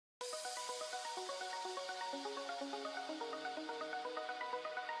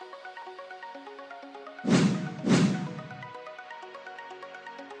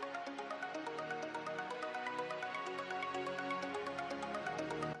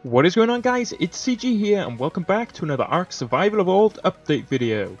What is going on, guys? It's CG here and welcome back to another Ark Survival Evolved update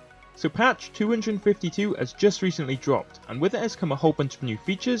video. So patch 252 has just recently dropped, and with it has come a whole bunch of new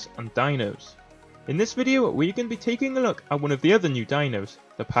features and dinos. In this video we're going to be taking a look at one of the other new dinos,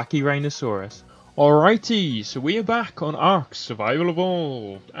 the Pachyrhinosaurus. Alrighty, so we are back on Ark Survival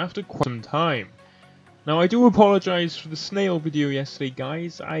Evolved after quite some time. Now I do apologise for the snail video yesterday,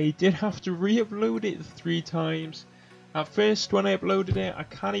 guys. I did have to re-upload it 3 times. At first, when I uploaded it, I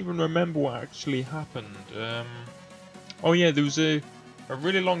can't even remember what actually happened. Oh yeah, there was a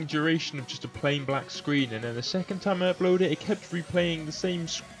really long duration of just a plain black screen, and then the second time I uploaded it, it kept replaying the same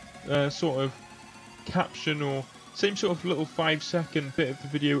sort of caption or same sort of little 5-second bit of the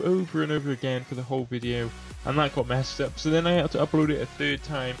video over and over again for the whole video, and that got messed up. So then I had to upload it a 3rd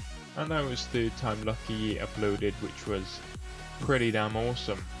time, and I was 3rd time lucky it uploaded, which was pretty damn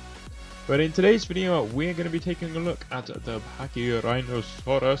awesome. But in today's video, we're going to be taking a look at the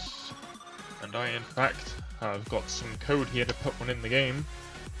Pachyrhinosaurus, and I in fact have got some code here to put one in the game.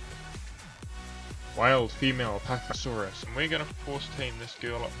 Wild female Pachyrhinosaurus, and we're going to force tame this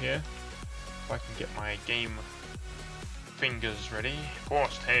girl up here. If I can get my game fingers ready.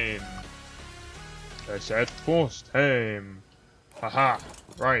 Force tame. I said force tame. Haha,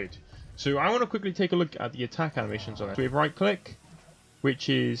 right. So I want to quickly take a look at the attack animations on it. So we have right click, which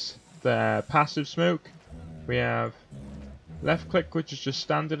is the passive smoke. We have left click, which is just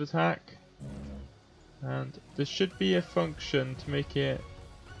standard attack, and there should be a function to make it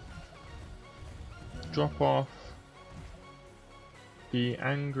drop off the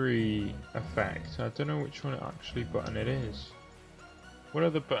angry effect. I don't know which one actually button it is. What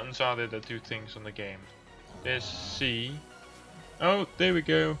other buttons are there that do things on the game? There's C. Oh, there we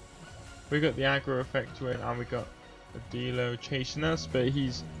go. We got the aggro effect to it, and we got a Dilo chasing us, but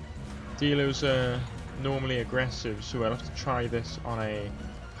Dilos are normally aggressive, so I'll have to try this on a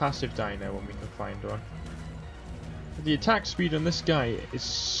passive dino when we can find one. But the attack speed on this guy is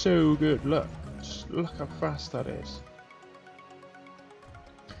so good. Look, just look how fast that is.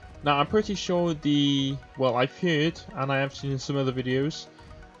 Now I'm pretty sure well, I've heard, and I have seen in some other videos,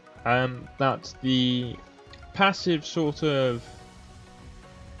 that the passive sort of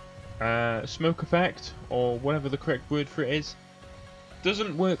smoke effect, or whatever the correct word for it is,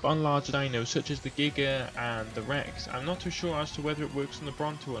 doesn't work on larger dinos such as the Giga and the Rex. I'm not too sure as to whether it works on the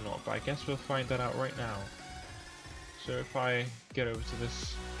Bronto or not, but I guess we'll find that out right now. So if I get over to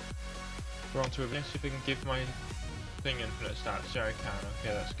this Bronto, let's see if I can give my thing infinite stats. Yeah, I can.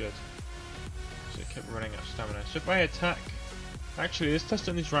 Okay, that's good. So it kept running out of stamina. So if I attack, actually let's test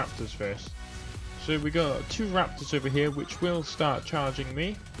on these raptors first. So we got 2 raptors over here which will start charging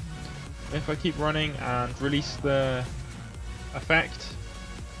me. If I keep running and release the effect,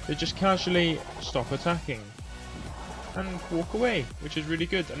 they just casually stop attacking and walk away, which is really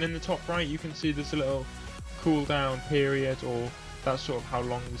good. And in the top right you can see there's a little cooldown period, or that's sort of how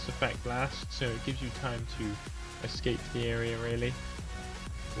long this effect lasts, so it gives you time to escape the area really.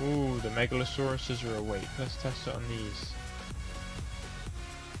 Ooh, the Megalosauruses are awake. Let's test it on these.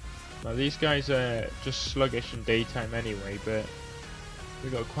 Now these guys are just sluggish in daytime anyway, but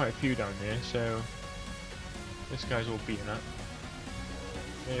we've got quite a few down there, so this guy's all beaten up.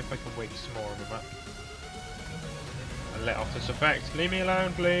 Maybe if I can wake some more of them up and let off this effect. Leave me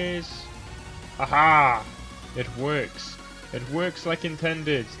alone, please. Aha! It works. It works like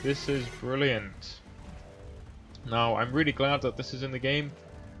intended. This is brilliant. Now I'm really glad that this is in the game.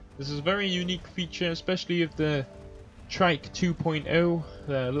 This is a very unique feature, especially of the Trike 2.0,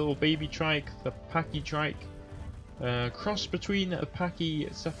 the little baby trike, the Pachytrike. Cross between a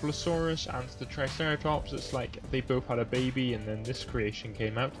Pachycephalosaurus and the Triceratops. It's like they both had a baby and then this creation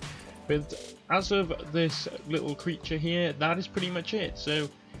came out. But as of this little creature here, that is pretty much it. So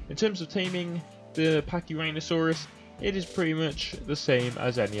in terms of taming the Pachyrhinosaurus, it is pretty much the same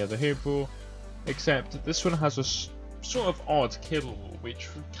as any other herbivore, except this one has a sort of odd kill, which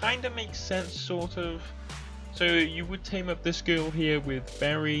kind of makes sense, sort of. So you would tame up this girl here with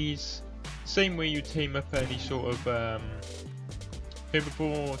berries, same way you tame up any sort of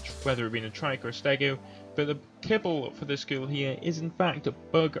herbivore, whether it be a trike or a stego, but the kibble for this girl here is in fact a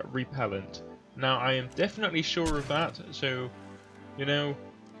bug repellent. Now I am definitely sure of that, so you know,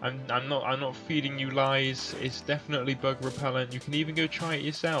 I'm not feeding you lies. It's definitely bug repellent. You can even go try it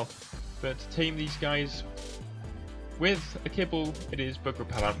yourself. But to tame these guys with a kibble, it is bug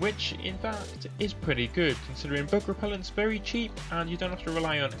repellent, which in fact is pretty good considering bug repellent's very cheap and you don't have to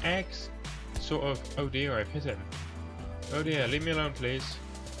rely on eggs. Sort of. Oh dear, I've hit him. Oh dear, leave me alone please.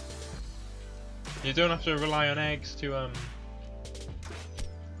 You don't have to rely on eggs to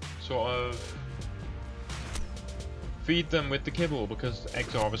sort of feed them with the kibble, because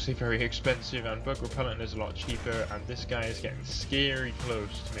eggs are obviously very expensive and bug repellent is a lot cheaper, and this guy is getting scary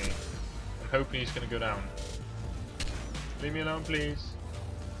close to me. I'm hoping he's going to go down. Leave me alone, please.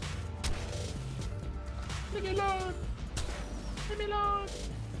 Leave me alone! Leave me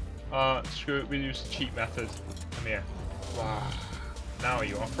alone! Screw it, we use the cheat method. Come here. Wow. Now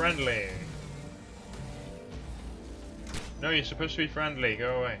you are friendly. No, you're supposed to be friendly.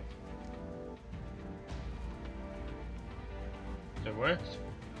 Go away. Has it worked?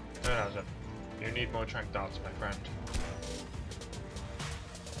 No, it hasn't. You need more trank darts, my friend.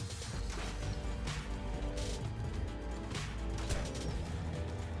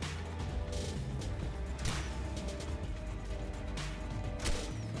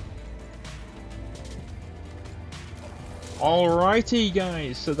 Alrighty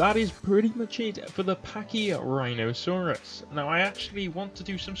guys, so that is pretty much it for the Pachyrhinosaurus. Now I actually want to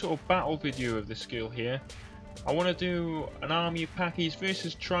do some sort of battle video of this skill here. I want to do an army of Pachys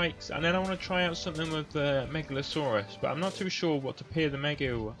versus Trikes, and then I want to try out something with the Megalosaurus, but I'm not too sure what to pair the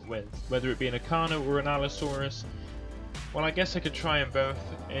Mega with, whether it be an Acano or an Allosaurus. Well, I guess I could try them both.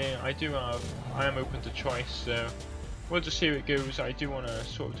 I am open to choice, so we'll just see how it goes. I do want to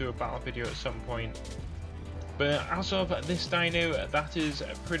sort of do a battle video at some point. But as of this dino, that is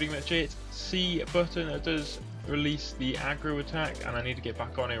pretty much it. C button does release the aggro attack, and I need to get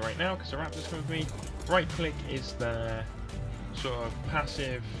back on it right now because the raptor's coming with me. Right click is the sort of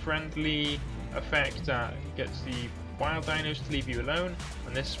passive friendly effect that gets the wild dinos to leave you alone,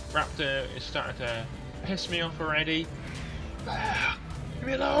 and this raptor is starting to piss me off already. Leave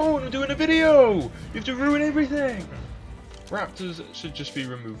me alone, I'm doing a video! You have to ruin everything! Raptors should just be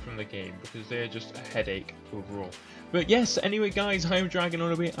removed from the game because they're just a headache overall. But yes, anyway guys, I'm dragging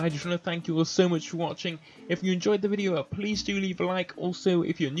on a bit. I just want to thank you all so much for watching. If you enjoyed the video, please do leave a like. Also,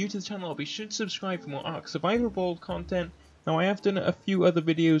 if you're new to the channel, be sure to subscribe for more Ark Survival Evolved content. Now I have done a few other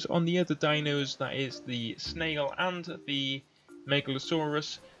videos on the other dinos, that is the snail and the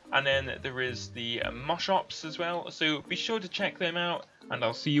Megalosaurus. And then there is the Moschops as well, so be sure to check them out, and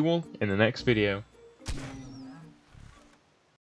I'll see you all in the next video.